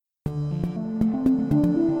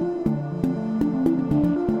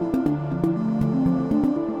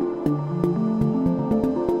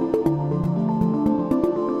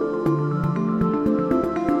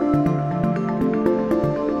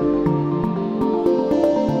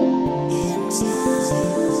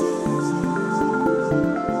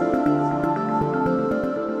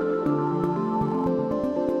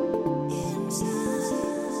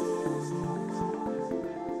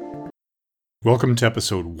Welcome to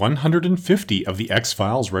episode 150 of the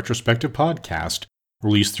X-Files Retrospective Podcast,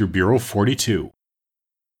 released through Bureau 42.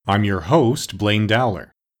 I'm your host, Blaine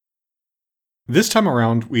Dowler. This time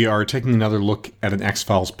around, we are taking another look at an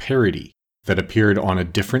X-Files parody that appeared on a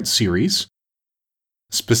different series,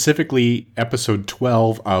 specifically episode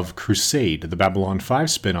 12 of Crusade, the Babylon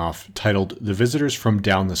 5 spin-off, titled The Visitors from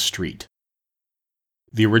Down the Street.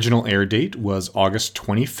 The original air date was August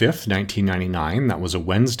 25th, 1999. That was a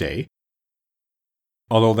Wednesday.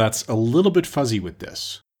 Although that's a little bit fuzzy with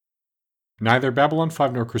this. Neither Babylon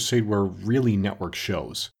 5 nor Crusade were really network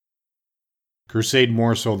shows. Crusade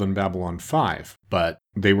more so than Babylon 5, but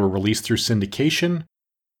they were released through syndication,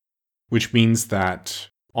 which means that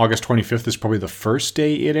August 25th is probably the first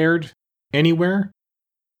day it aired anywhere,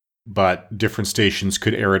 but different stations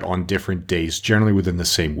could air it on different days, generally within the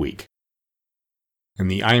same week.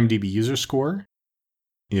 And the IMDb user score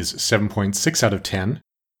is 7.6 out of 10,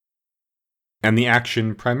 and the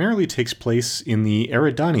action primarily takes place in the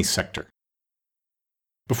Eridani sector.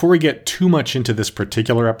 Before we get too much into this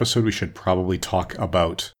particular episode, we should probably talk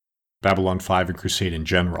about Babylon 5 and Crusade in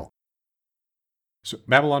general. So,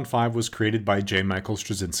 Babylon 5 was created by J. Michael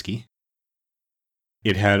Straczynski.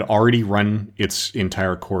 It had already run its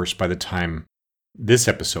entire course by the time this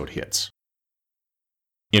episode hits.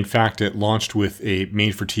 In fact, it launched with a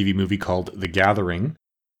made-for-TV movie called The Gathering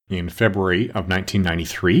in February of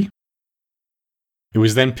 1993. It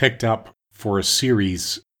was then picked up for a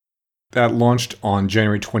series that launched on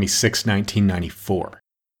January 26, 1994.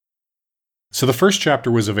 So the first chapter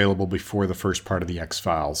was available before the first part of the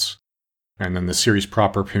X-Files, and then the series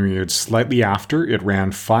proper premiered slightly after. It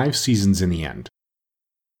ran 5 seasons in the end.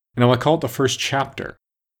 And I'll call it the first chapter.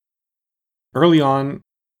 Early on,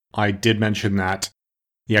 I did mention that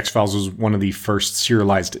the X-Files was one of the first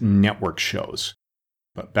serialized network shows,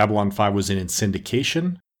 but Babylon 5 was in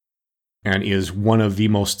syndication, and is one of the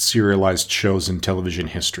most serialized shows in television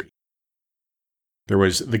history. There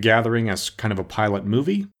was The Gathering as kind of a pilot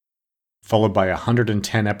movie, followed by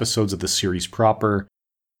 110 episodes of the series proper,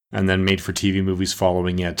 and then made-for-TV movies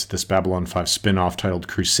following it, this Babylon 5 spin-off titled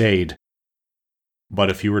Crusade.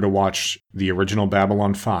 But if you were to watch the original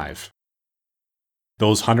Babylon 5,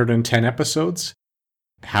 those 110 episodes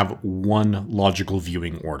have one logical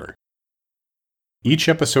viewing order. Each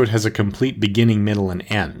episode has a complete beginning, middle, and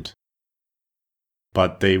end,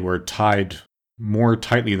 but they were tied more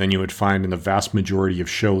tightly than you would find in the vast majority of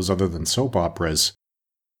shows other than soap operas,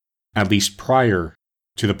 at least prior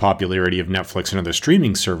to the popularity of Netflix and other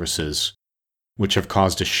streaming services, which have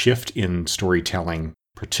caused a shift in storytelling,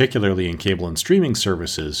 particularly in cable and streaming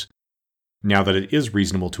services, now that it is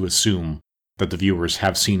reasonable to assume that the viewers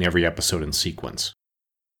have seen every episode in sequence.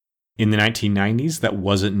 In the 1990s, that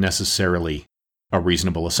wasn't necessarily a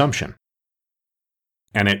reasonable assumption.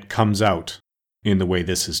 And it comes out in the way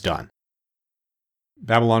this is done.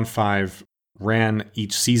 Babylon 5 ran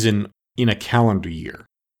each season in a calendar year.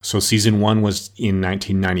 So season 1 was in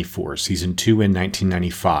 1994, season 2 in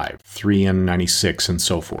 1995, 3 in 96, and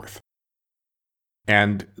so forth.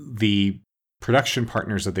 And the production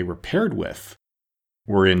partners that they were paired with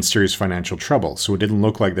were in serious financial trouble, so it didn't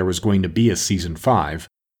look like there was going to be a season 5,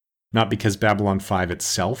 not because Babylon 5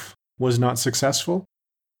 itself was not successful,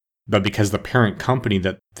 but because the parent company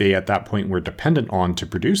that they at that point were dependent on to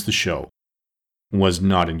produce the show was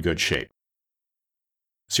not in good shape.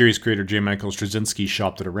 Series creator J. Michael Straczynski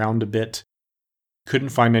shopped it around a bit, couldn't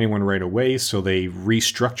find anyone right away, so they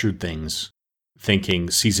restructured things,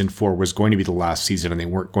 thinking season 4 was going to be the last season and they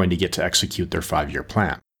weren't going to get to execute their 5-year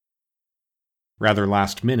plan. Rather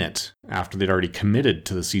last minute, after they'd already committed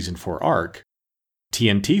to the season 4 arc,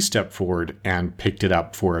 TNT stepped forward and picked it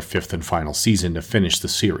up for a 5th and final season to finish the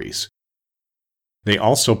series. They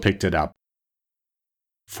also picked it up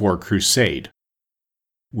for Crusade,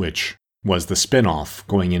 which was the spin-off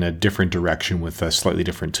going in a different direction with a slightly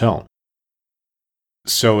different tone.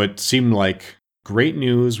 So it seemed like great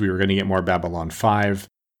news. We were going to get more Babylon 5.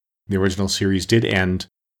 The original series did end.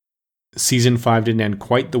 Season 5 didn't end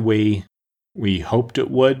quite the way we hoped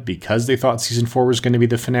it would because they thought season 4 was going to be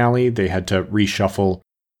the finale. They had to reshuffle,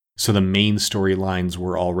 so the main storylines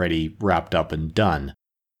were already wrapped up and done.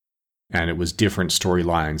 And it was different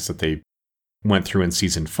storylines that they went through in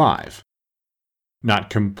season 5. Not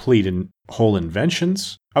complete and whole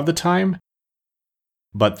inventions of the time,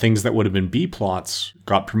 but things that would have been B plots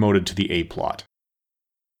got promoted to the A plot.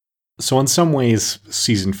 So in some ways,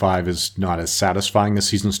 season 5 is not as satisfying as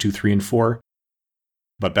seasons 2, 3, and 4,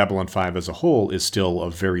 but Babylon 5 as a whole is still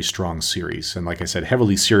a very strong series, and like I said,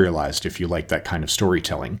 heavily serialized if you like that kind of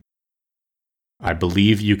storytelling. I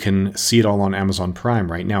believe you can see it all on Amazon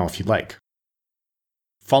Prime right now if you'd like.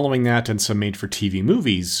 Following that and some made-for-TV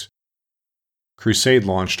movies, Crusade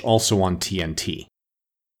launched also on TNT.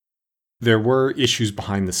 There were issues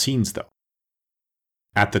behind the scenes, though.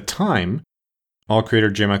 At the time, all creator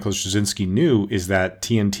J. Michael Straczynski knew is that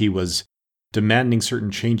TNT was demanding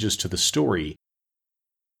certain changes to the story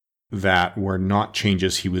that were not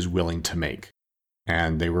changes he was willing to make.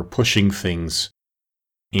 And they were pushing things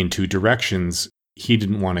into directions he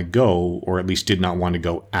didn't want to go, or at least did not want to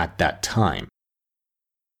go at that time.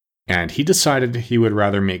 And he decided he would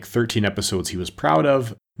rather make 13 episodes he was proud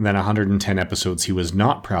of than 110 episodes he was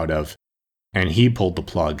not proud of, and he pulled the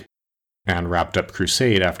plug and wrapped up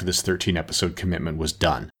Crusade after this 13-episode commitment was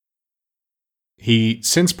done. He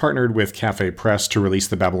since partnered with Cafe Press to release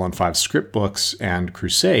the Babylon 5 script books and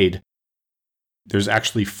Crusade. There's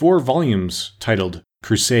actually 4 volumes titled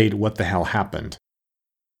Crusade, What the Hell Happened?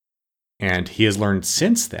 And he has learned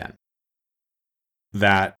since then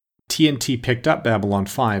that TNT picked up Babylon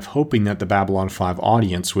 5 hoping that the Babylon 5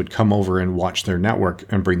 audience would come over and watch their network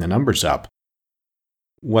and bring the numbers up.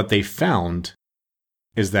 What they found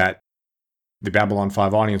is that the Babylon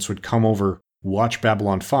 5 audience would come over, watch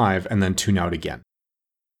Babylon 5, and then tune out again.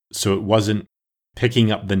 So it wasn't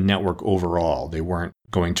picking up the network overall. They weren't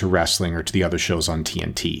going to wrestling or to the other shows on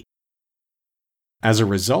TNT. As a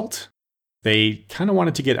result, they kind of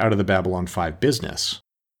wanted to get out of the Babylon 5 business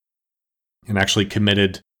and actually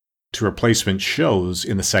committed to replacement shows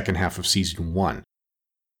in the second half of Season 1.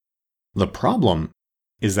 The problem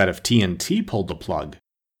is that if TNT pulled the plug,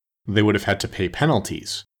 they would have had to pay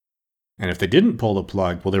penalties. And if they didn't pull the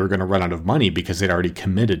plug, well, they were going to run out of money because they'd already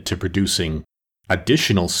committed to producing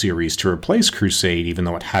additional series to replace Crusade, even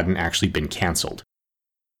though it hadn't actually been canceled.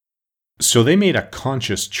 So they made a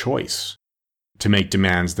conscious choice to make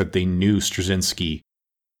demands that they knew Straczynski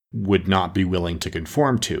would not be willing to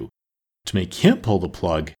conform to make him pull the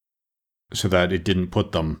plug so that it didn't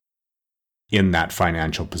put them in that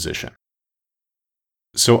financial position.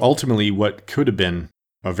 So ultimately, what could have been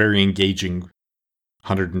a very engaging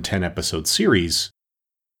 110-episode series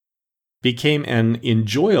became an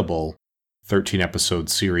enjoyable 13-episode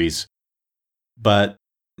series, but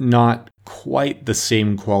not quite the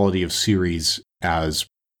same quality of series as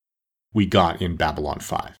we got in Babylon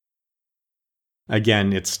 5.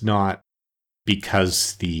 Again, it's not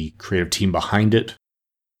because the creative team behind it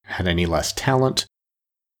had any less talent,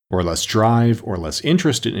 or less drive, or less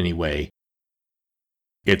interest in any way.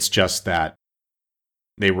 It's just that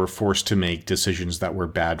they were forced to make decisions that were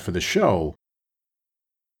bad for the show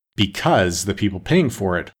because the people paying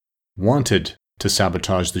for it wanted to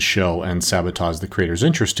sabotage the show and sabotage the creators'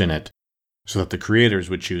 interest in it so that the creators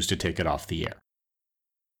would choose to take it off the air.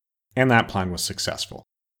 And that plan was successful.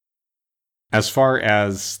 As far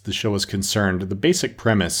as the show is concerned, the basic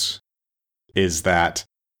premise is that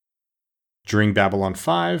during Babylon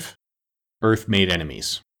 5, Earth made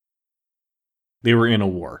enemies. They were in a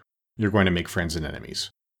war. You're going to make friends and enemies.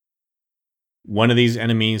 One of these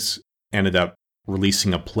enemies ended up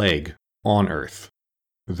releasing a plague on Earth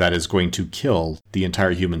that is going to kill the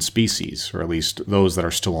entire human species, or at least those that are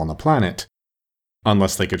still on the planet,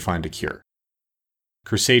 unless they could find a cure.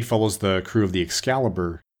 Crusade follows the crew of the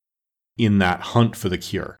Excalibur in that hunt for the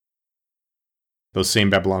cure. Those same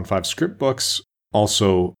Babylon 5 script books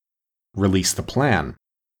also release the plan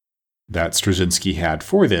that Straczynski had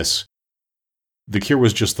for this. The cure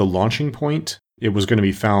was just the launching point. It was going to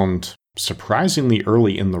be found surprisingly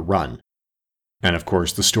early in the run. And of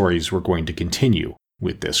course, the stories were going to continue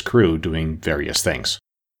with this crew doing various things.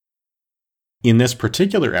 In this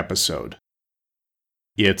particular episode,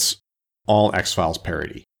 it's all X-Files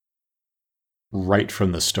parody. Right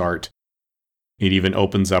from the start, it even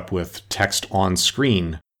opens up with text on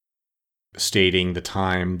screen stating the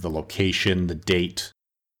time, the location, the date,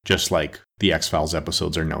 just like the X-Files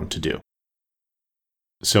episodes are known to do.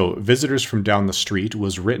 So, Visitors from Down the Street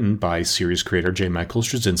was written by series creator J. Michael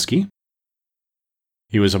Straczynski.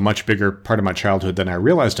 He was a much bigger part of my childhood than I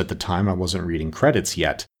realized at the time. I wasn't reading credits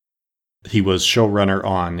yet. He was showrunner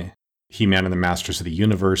on He-Man and the Masters of the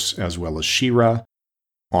Universe, as well as She-Ra,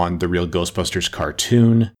 on the Real Ghostbusters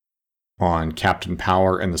cartoon, on Captain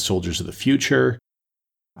Power and the Soldiers of the Future,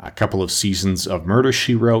 a couple of seasons of Murder,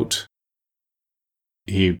 She Wrote.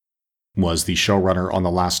 He was the showrunner on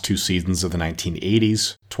the last 2 seasons of the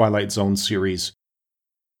 1980s Twilight Zone series.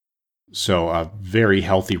 So a very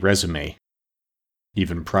healthy resume,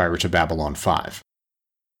 even prior to Babylon 5.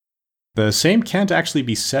 The same can't actually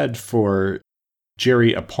be said for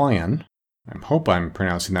Jerry Apoian. I hope I'm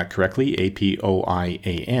pronouncing that correctly,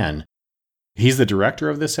 Apoian. He's the director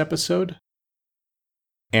of this episode.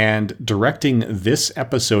 And directing this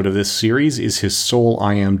episode of this series is his sole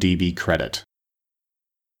IMDb credit.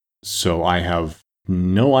 So I have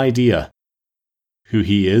no idea who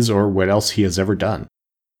he is or what else he has ever done.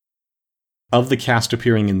 Of the cast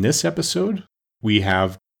appearing in this episode, we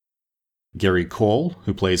have Gary Cole,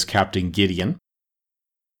 who plays Captain Gideon.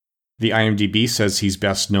 The IMDb says he's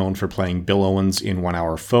best known for playing Bill Owens in 1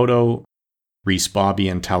 Hour Photo, Reese Bobby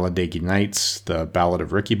in Talladega Nights, The Ballad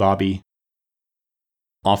of Ricky Bobby.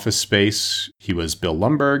 Office Space, he was Bill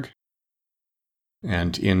Lumbergh.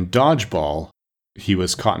 And in Dodgeball, he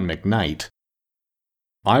was Cotton McKnight.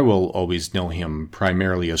 I will always know him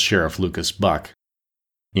primarily as Sheriff Lucas Buck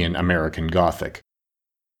in American Gothic.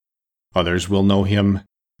 Others will know him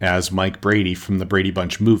as Mike Brady from the Brady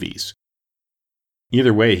Bunch movies.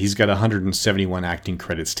 Either way, he's got 171 acting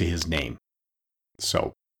credits to his name.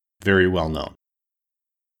 So, very well known.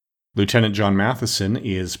 Lieutenant John Matheson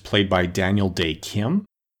is played by Daniel Dae Kim,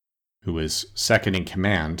 who is second in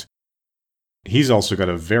command. He's also got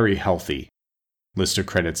a very healthy list of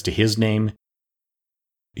credits to his name.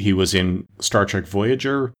 He was in Star Trek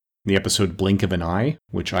Voyager, the episode Blink of an Eye,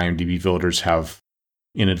 which IMDb voters have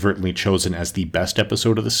inadvertently chosen as the best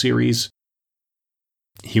episode of the series.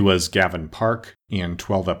 He was Gavin Park in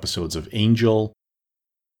 12 episodes of Angel,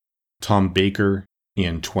 Tom Baker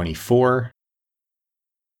in 24,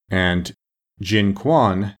 and Jin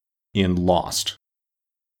Kwan in Lost.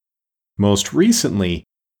 Most recently,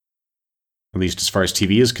 at least as far as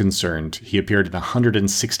TV is concerned, he appeared in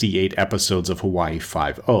 168 episodes of Hawaii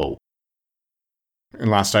Five-0.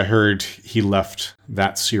 And last I heard, he left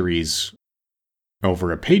that series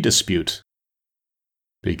over a pay dispute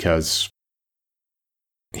because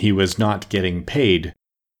he was not getting paid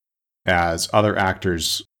as other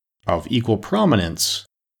actors of equal prominence,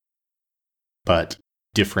 but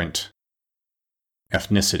different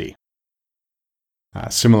ethnicity.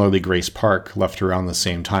 Similarly, Grace Park left around the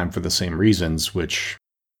same time for the same reasons, which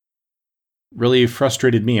really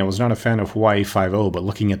frustrated me. I was not a fan of Hawaii Five-0, but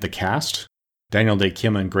looking at the cast, Daniel Dae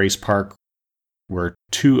Kim and Grace Park were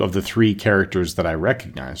 2 of the 3 characters that I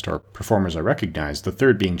recognized, or performers I recognized, the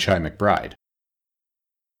third being Chi McBride.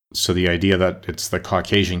 So the idea that it's the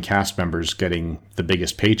Caucasian cast members getting the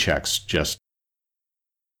biggest paychecks just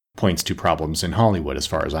points to problems in Hollywood as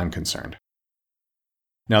far as I'm concerned.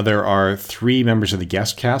 Now there are 3 members of the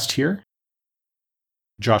guest cast here.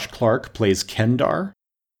 Josh Clark plays Kendar.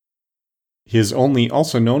 His only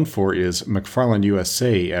also known for is McFarland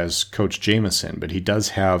USA as Coach Jameson, but he does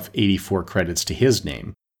have 84 credits to his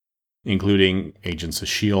name, including Agents of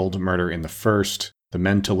S.H.I.E.L.D., Murder in the First, The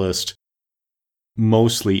Mentalist,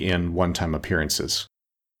 mostly in one-time appearances.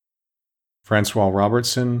 Francois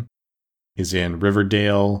Robertson is in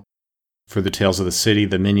Riverdale, For the Tales of the City,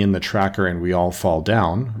 The Minion, The Tracker, and We All Fall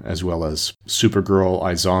Down, as well as Supergirl,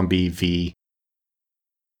 iZombie, V.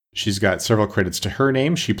 She's got several credits to her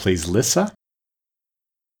name. She plays Lissa.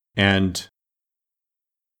 And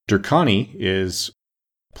Durkani is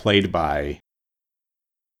played by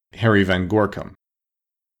Harry Van Gorkum,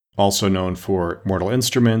 also known for Mortal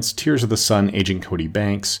Instruments, Tears of the Sun, Agent Cody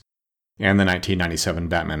Banks, and the 1997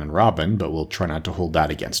 Batman and Robin, but we'll try not to hold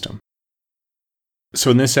that against him.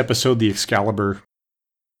 So in this episode, the Excalibur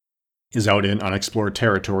is out in unexplored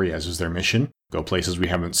territory, as is their mission. Go places we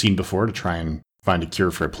haven't seen before to try and find a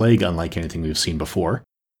cure for a plague, unlike anything we've seen before.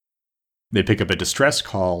 They pick up a distress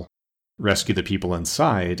call, rescue the people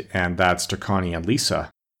inside, and that's Durkani and Lissa,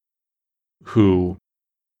 who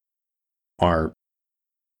are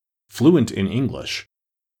fluent in English,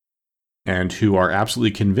 and who are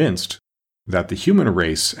absolutely convinced that the human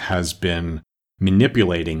race has been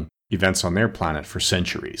manipulating events on their planet for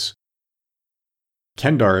centuries.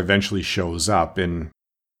 Kendar eventually shows up in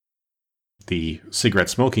the cigarette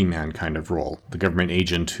smoking man kind of role, the government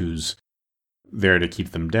agent who's there to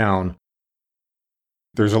keep them down.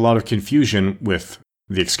 There's a lot of confusion with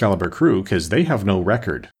the Excalibur crew because they have no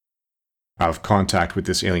record of contact with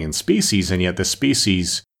this alien species, and yet this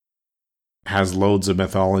species has loads of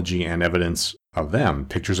mythology and evidence of them.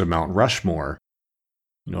 Pictures of Mount Rushmore,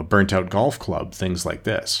 burnt out golf club, things like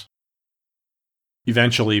this.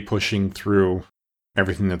 Eventually, pushing through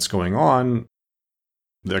everything that's going on,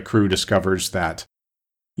 the crew discovers that,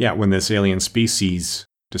 when this alien species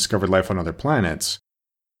discovered life on other planets,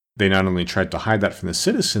 they not only tried to hide that from the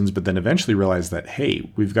citizens, but then eventually realized that,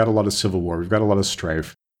 hey, we've got a lot of civil war, we've got a lot of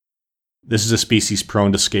strife. This is a species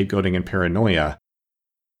prone to scapegoating and paranoia.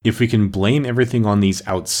 If we can blame everything on these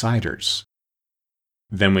outsiders,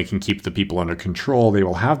 then we can keep the people under control. They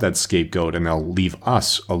will have that scapegoat and they'll leave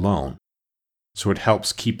us alone. So it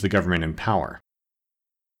helps keep the government in power.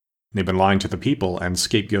 They've been lying to the people and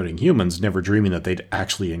scapegoating humans, never dreaming that they'd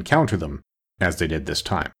actually encounter them, as they did this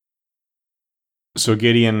time. So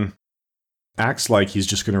Gideon acts like he's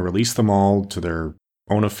just going to release them all to their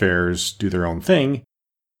own affairs, do their own thing,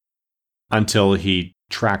 until he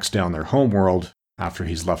tracks down their homeworld after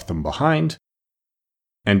he's left them behind,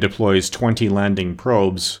 and deploys 20 landing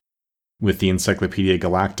probes with the Encyclopedia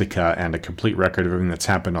Galactica and a complete record of everything that's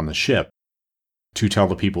happened on the ship to tell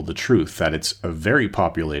the people the truth, that it's a very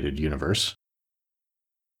populated universe,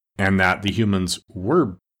 and that the humans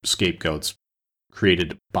were scapegoats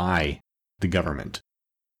created by the government,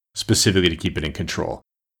 specifically to keep it in control.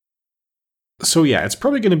 So yeah, it's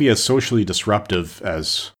probably going to be as socially disruptive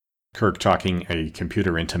as Kirk talking a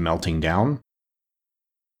computer into melting down.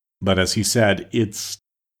 But as he said, it's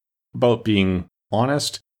about being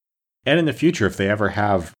honest. And in the future, if they ever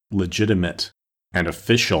have legitimate and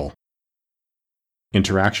official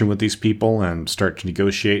interaction with these people and start to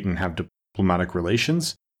negotiate and have diplomatic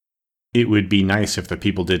relations, it would be nice if the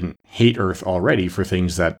people didn't hate Earth already for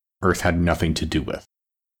things that Earth had nothing to do with.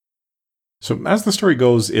 So as the story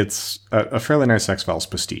goes, it's a fairly nice X-Files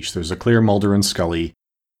pastiche. There's a clear Mulder and Scully.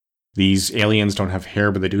 These aliens don't have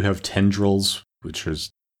hair, but they do have tendrils, which is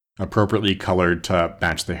appropriately colored to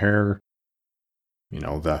match the hair. You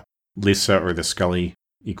know, the Lisa or the Scully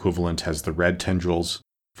equivalent has the red tendrils,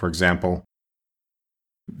 for example.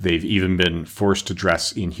 They've even been forced to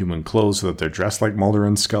dress in human clothes so that they're dressed like Mulder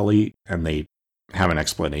and Scully, and they have an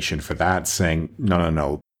explanation for that, saying,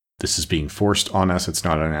 no, this is being forced on us, it's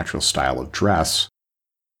not a natural style of dress.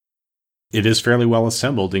 It is fairly well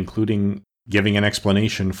assembled, including giving an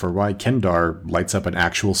explanation for why Kendar lights up an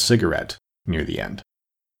actual cigarette near the end.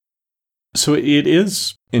 So it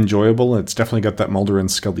is enjoyable, it's definitely got that Mulder and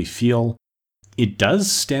Scully feel. It does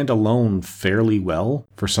stand alone fairly well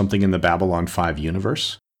for something in the Babylon 5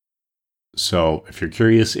 universe. So if you're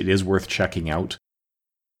curious, it is worth checking out.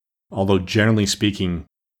 Although generally speaking,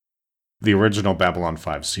 the original Babylon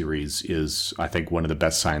 5 series is, I think, one of the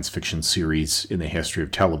best science fiction series in the history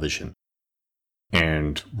of television.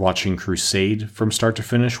 And watching Crusade from start to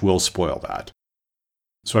finish will spoil that.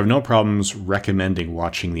 So I have no problems recommending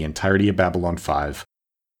watching the entirety of Babylon 5.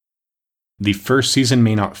 The first season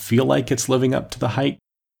may not feel like it's living up to the hype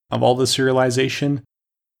of all the serialization.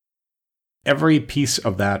 Every piece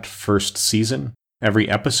of that first season, every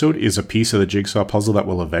episode is a piece of the jigsaw puzzle that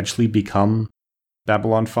will eventually become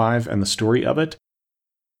Babylon 5 and the story of it.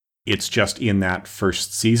 It's just in that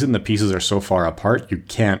first season, the pieces are so far apart, you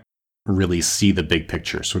can't really see the big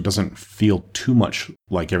picture, so it doesn't feel too much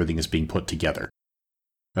like everything is being put together.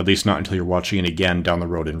 At least not until you're watching it again down the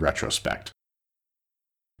road in retrospect.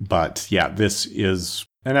 But yeah, this is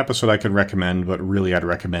an episode I could recommend, but really I'd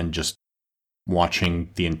recommend just watching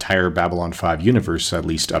the entire Babylon 5 universe, at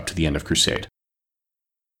least up to the end of Crusade.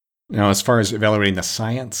 Now, as far as evaluating the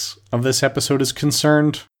science of this episode is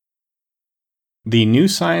concerned, the new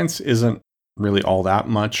science isn't really all that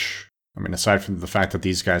much. I mean, aside from the fact that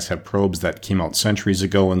these guys have probes that came out centuries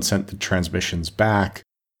ago and sent the transmissions back,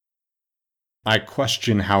 I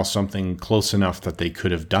question how something close enough that they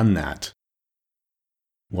could have done that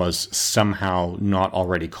was somehow not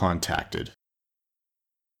already contacted.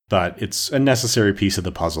 But it's a necessary piece of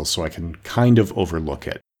the puzzle, so I can kind of overlook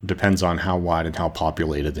it. Depends on how wide and how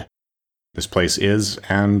populated this place is,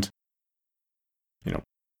 and,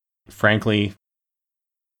 frankly,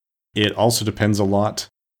 it also depends a lot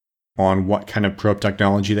on what kind of probe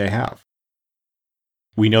technology they have.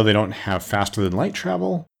 We know they don't have faster than light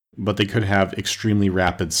travel, but they could have extremely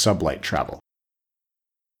rapid sublight travel.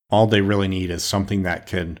 All they really need is something that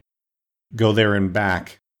can go there and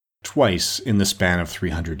back twice in the span of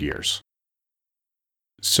 300 years.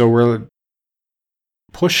 So we're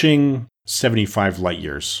pushing 75 light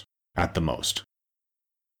years at the most.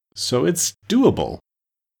 So it's doable.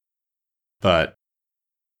 But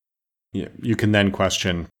you can then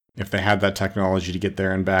question, if they had that technology to get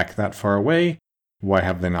there and back that far away, why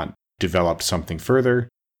have they not developed something further?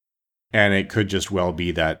 And it could just well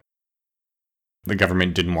be that the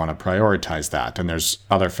government didn't want to prioritize that, and there's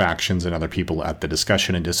other factions and other people at the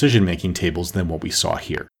discussion and decision-making tables than what we saw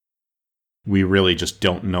here. We really just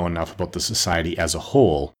don't know enough about the society as a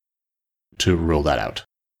whole to rule that out.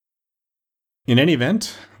 In any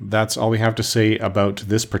event, that's all we have to say about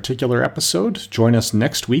this particular episode. Join us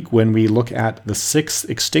next week when we look at The Sixth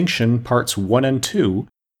Extinction Parts 1 and 2,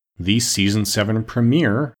 the Season 7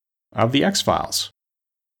 premiere of The X-Files.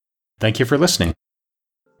 Thank you for listening.